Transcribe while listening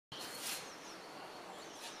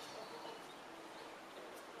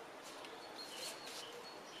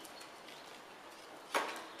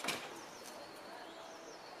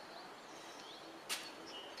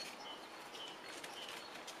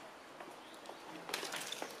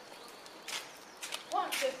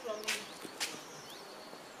take from me.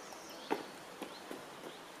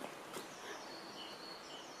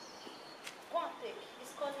 Go and take.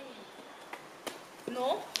 He's calling you.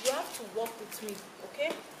 No, you have to work with me,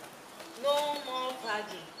 okay? No more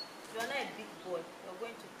bragging. You are not a big boy. You're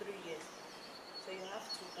going to 3 years. So you have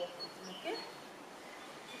to work with me, okay?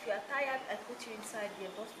 If you are tired, I put you inside here.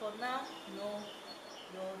 But for now, no.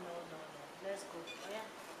 Let's go. Oh yeah.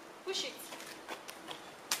 Push it.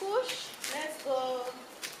 Push. Let's go.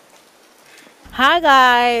 Hi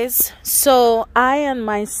guys. So I and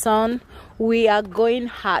my son, we are going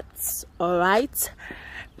hats. All right.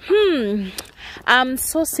 I'm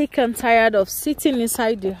so sick and tired of sitting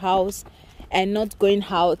inside the house and not going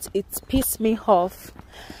out. It pissed me off.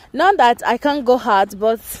 Not that I can't go out,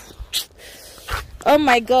 but oh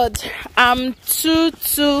my god, I'm too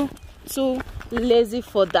lazy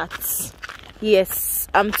for that. Yes,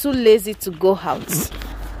 I'm too lazy to go out.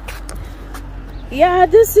 Yeah,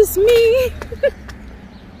 this is me.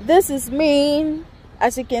 This is me.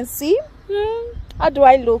 As you can see, how do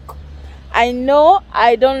I look? I know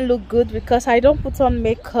I don't look good because I don't put on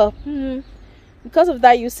makeup. Because of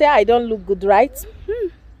that, you say I don't look good, right?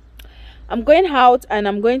 I'm going out and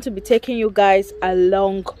I'm going to be taking you guys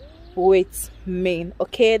along with me.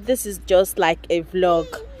 Okay, this is just like a vlog,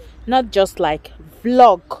 not just like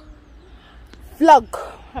vlog. Vlog.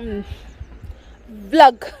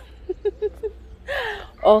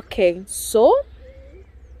 Okay, so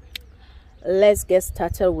let's get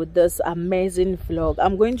started with this amazing vlog.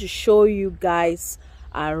 I'm going to show you guys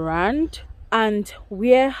around and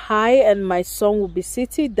where I and my son will be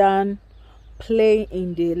sitting down playing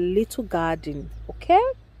in the little garden. Okay,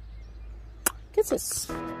 kisses.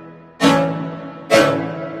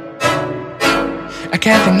 I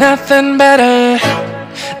can't think nothing better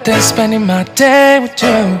than spending my day with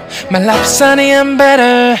you. My life is sunny and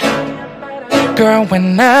better, girl,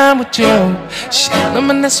 when I'm with you. She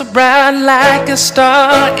illuminates so bright like a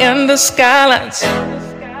star in the skylines.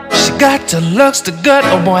 She got the looks, the good,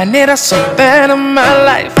 oh boy, I need her so bad in my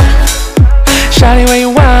life. Shawty, where you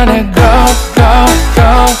wanna go, go,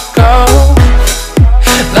 go, go?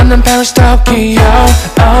 London, Paris, Tokyo,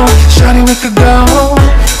 oh, shawty, we could go.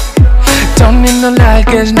 Don't need no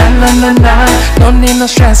luggage, nah, nah, nah, nah. Don't need no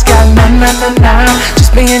stress, girl, nah, nah, nah, nah.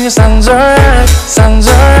 Just me and your son's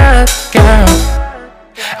alright, girl.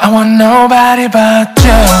 I want nobody but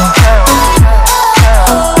you.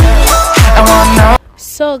 I want no.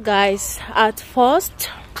 So guys, at first,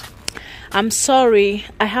 I'm sorry,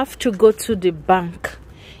 I have to go to the bank.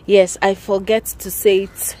 Yes, I forget to say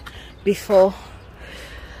it before.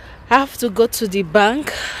 I have to go to the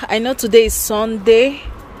bank. I know today is Sunday.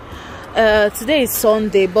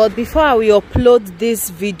 But before I will upload this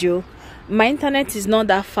video, my internet is not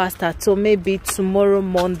that fast, so maybe tomorrow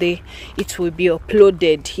Monday it will be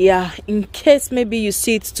uploaded. Yeah, in case maybe you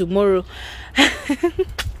see it tomorrow.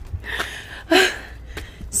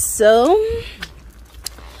 So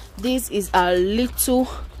this is our little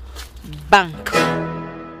bank.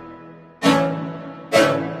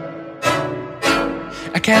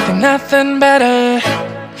 I can't think nothing better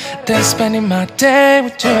than spending my day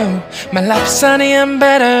with you. My life is sunny and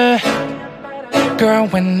better, girl,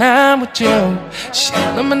 when I'm with you. She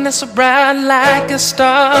illuminates so bright like a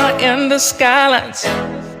star in the skylines.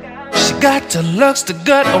 She got the looks, the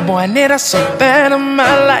good, oh boy, I need her so bad in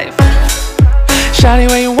my life. Shawty,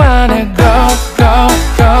 where you wanna go, go,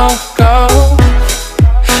 go, go?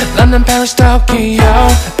 London, Paris, Tokyo,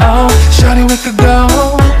 oh, shawty, we could go.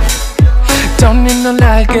 Don't need no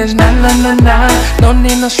luggage, nah, nah, nah, nah. Don't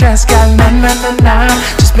need no stress, girl, nah, nah, nah, nah.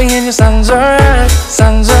 Just me and your son's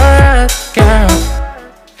alright, girl.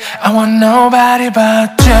 I want nobody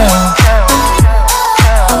but you.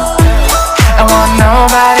 I want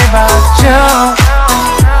nobody but you.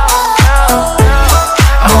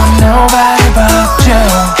 I want nobody but you.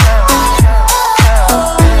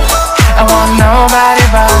 I want nobody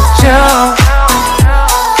but you.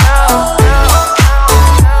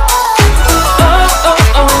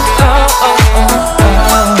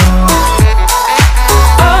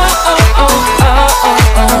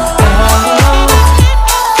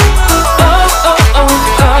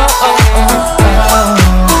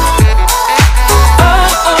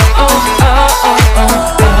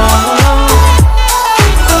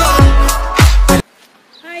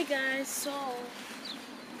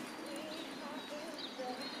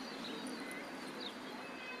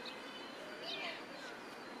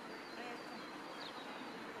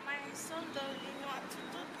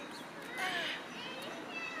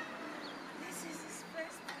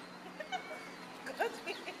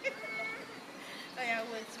 Oh yeah,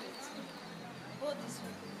 wait. Hold this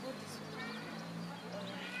one.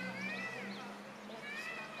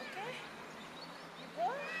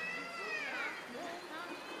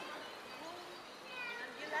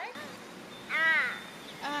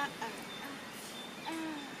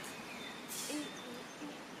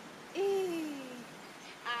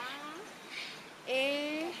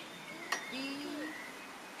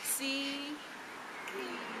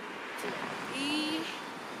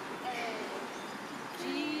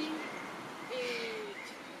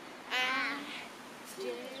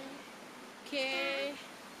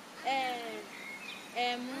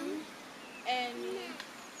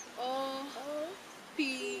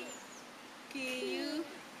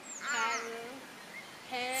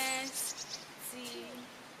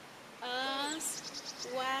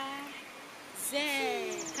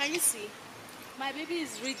 Can you see? My baby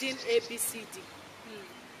is reading ABCD.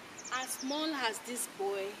 As small as this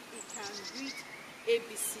boy, he can read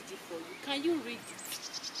ABCD for you. Can you read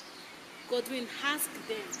it? Godwin, ask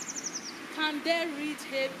them. Can they read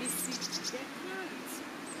ABCD? They can't.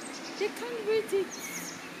 They can't read it.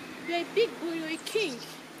 You're a big boy, you're a king.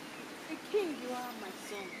 A king, you are my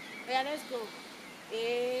son. Yeah, let's go.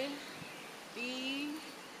 A, B,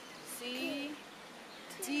 C,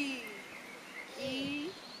 D, E,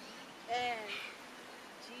 F,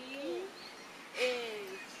 G,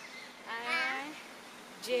 H, I,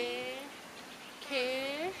 J,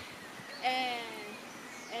 K, L,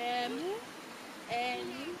 M,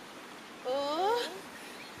 N, O,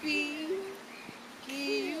 P,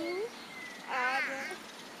 Q, R,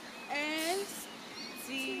 S,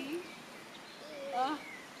 T, O.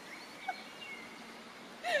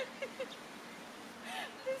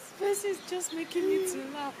 This face is just making me to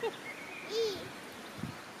laugh.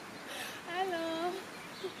 Hello.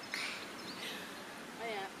 Oh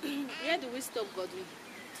yeah. Where do we stop, Godwin?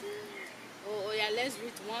 Oh yeah, let's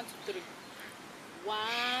read 1 to 3.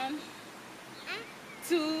 1,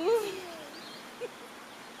 2,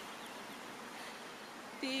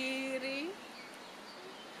 3,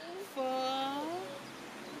 4.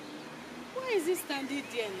 Why is he standing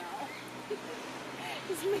there now?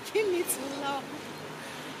 It's making me to laugh.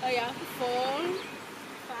 Oh yeah, 4,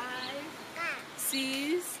 5,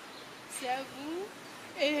 6, 7,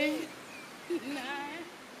 8, 9,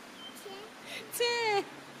 10.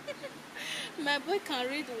 My boy can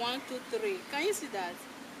read 1, 2, 3. Can you see that?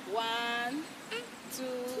 1, 2,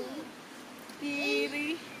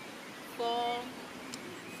 3, 4,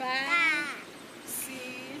 5,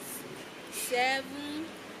 6, 7,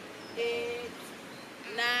 8,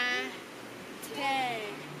 9, 10,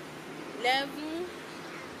 11,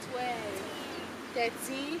 12,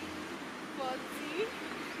 13, 14,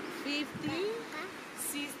 15,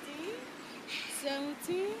 16,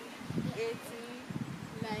 17, 18,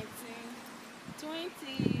 19, 20,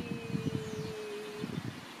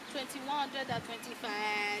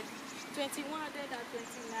 2125,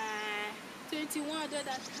 2129,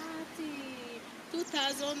 2130,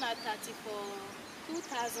 2034,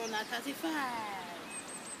 2035.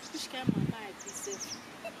 Which kind of mama I be safe?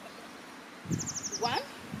 1,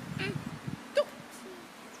 2,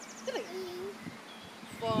 3,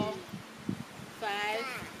 4, 5,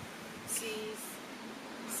 6,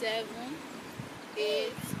 7,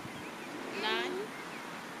 8, 9,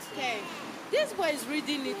 10. This boy is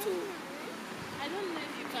reading it too. I don't know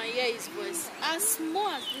if you can hear his voice. As small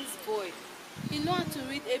as this boy, he knows how to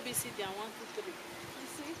read ABCD and 1, 2, 3. You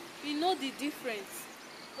see? You know the difference.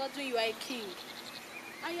 Godwin, you are a king.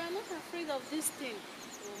 And you are not afraid of this thing.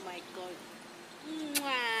 Oh my God.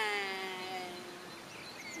 Mwah.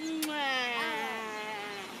 Mwah.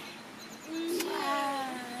 Mwah.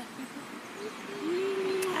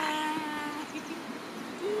 Mwah.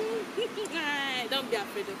 Don't be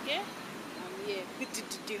afraid, okay? I'm here.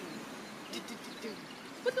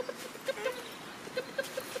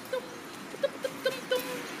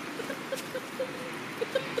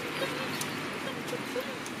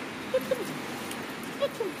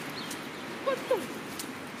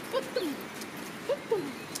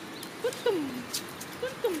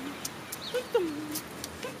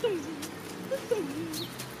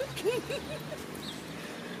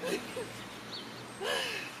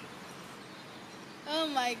 Oh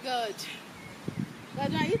my God.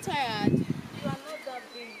 But are you tired? You are not that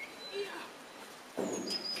big. Yeah.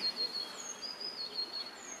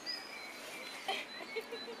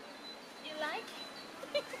 You like?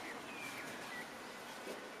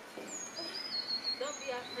 Don't be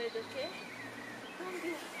afraid, okay? Don't be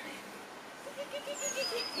afraid.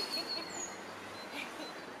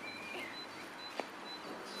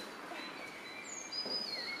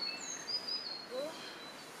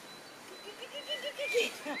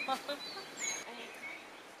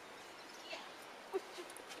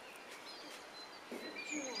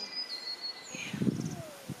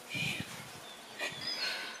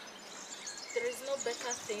 There is no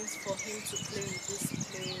better things for him to play in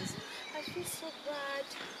this place. I feel so bad.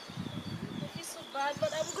 I feel so bad,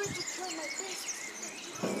 but I'm going to try my best.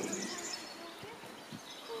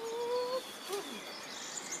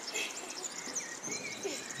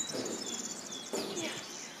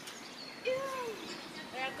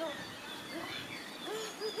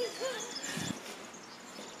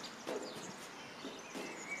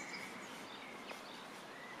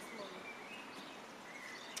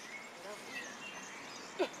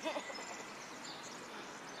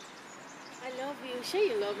 I love you. Sure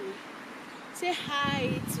you love me. Say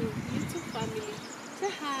hi to YouTube family. Say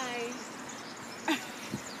hi.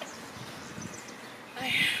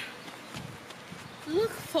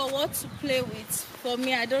 Look for what to play with. For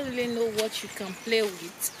me, I don't really know what you can play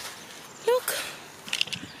with. Look.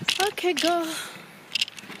 Okay, go.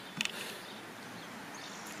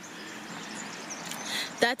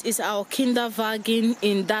 That is our Kinderwagen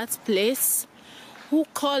in that place. Who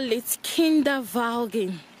call it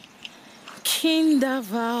Kinderwagen?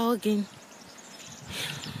 Kinderwagen.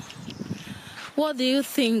 What do you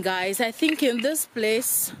think, guys? I think in this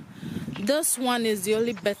place, this one is the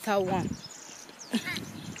only better one.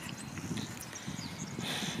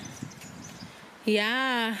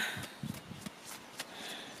 Yeah.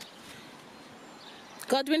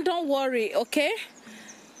 Godwin, don't worry, okay?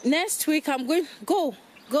 Next week I'm going go.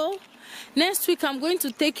 Next week I'm going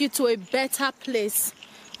to take you to a better place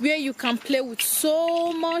where you can play with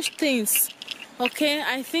so much things. Okay?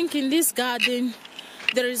 I think in this garden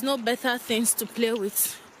there is no better things to play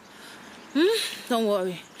with. Don't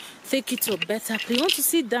worry. Take it to a better place. You want to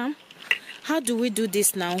sit down? How do we do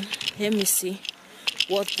this now? Let me see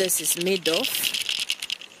what this is made of.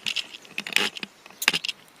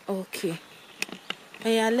 Okay.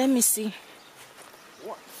 Yeah, let me see.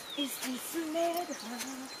 What is this made of?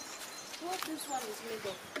 What this one is made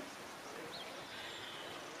of?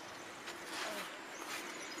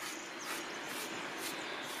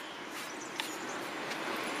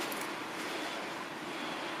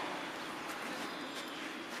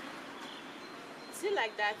 Is it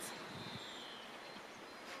like that?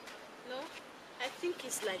 No? I think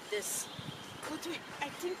it's like this. Good, I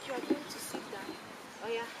think you are going to sit down. Oh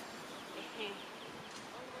yeah.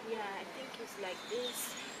 Yeah, I think it's like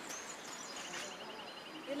this.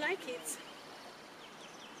 You like it?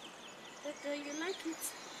 You like it?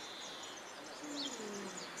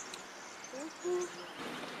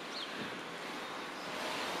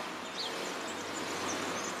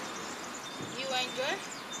 You enjoy?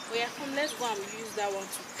 Oh yeah, come, let's go and use that one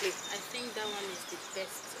to play. I think that one is the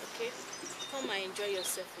best, okay? Come and enjoy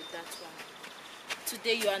yourself with that one.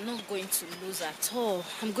 Today you are not going to lose at all.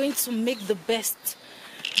 I'm going to make the best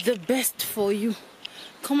for you.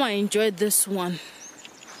 Come and enjoy this one.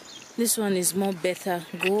 This one is more better.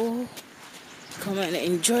 Go. Come and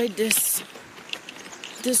enjoy this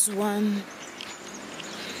one.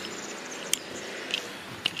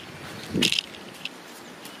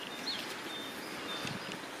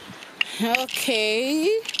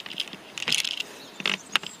 Okay.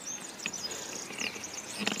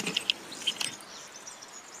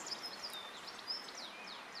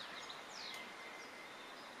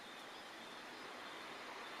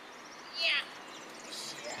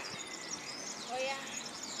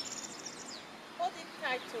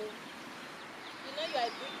 Title. You know you are a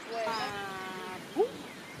big boy. Babu,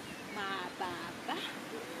 my baba,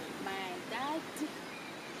 my daddy,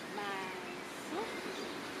 my son,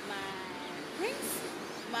 my prince,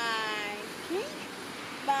 my king,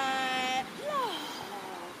 my love.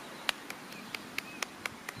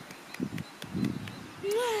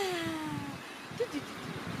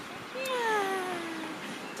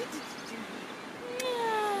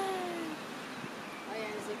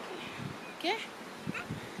 Okay.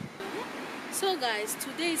 So guys,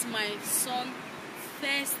 today is my son's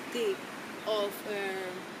first day of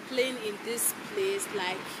playing in this place,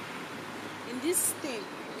 like in this thing,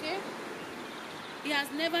 okay? He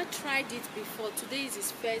has never tried it before. Today is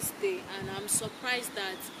his first day and I'm surprised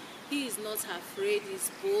that he is not afraid.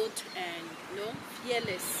 He's bold and, you know,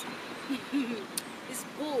 fearless. He's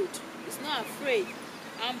bold. He's not afraid.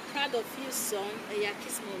 I'm proud of you, son. Yeah,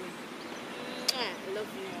 kiss mommy. I love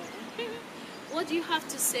you. What do you have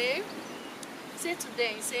to say? Say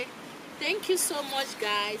today, say thank you so much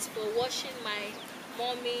guys for watching my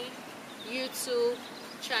mommy YouTube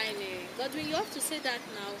channel. Godwin, you have to say that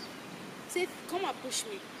now. Say, come and push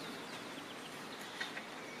me.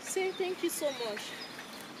 Say thank you so much.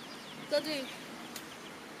 Godwin.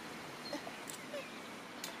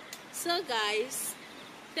 So guys,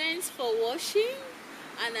 thanks for watching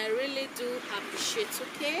and I really do appreciate,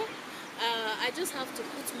 okay? I just have to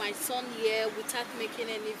put my son here without making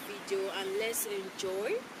any video and let's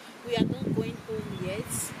enjoy. We are not going home yet.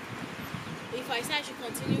 If I say I should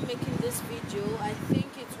continue making this video, I think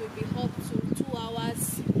it will be up to 2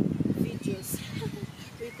 hours videos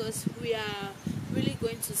because we are really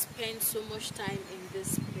going to spend so much time in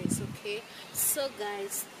this place, okay? So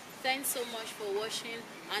guys, thanks so much for watching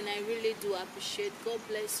and I really do appreciate. God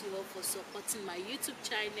bless you all for supporting my YouTube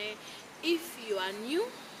channel. If you are new,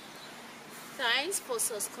 thanks for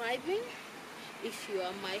subscribing. If you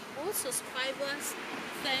are my old subscribers,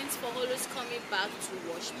 thanks for always coming back to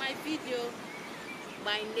watch my video.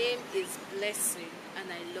 My name is Blessing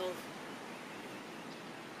and I love you.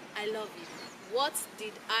 I love you. What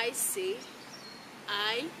did I say?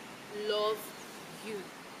 I love you.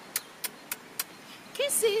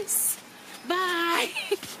 Kisses. Bye.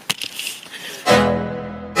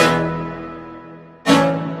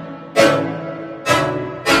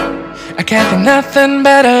 I can't think nothing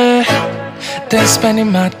better than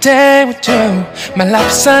spending my day with you. My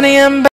life is sunny and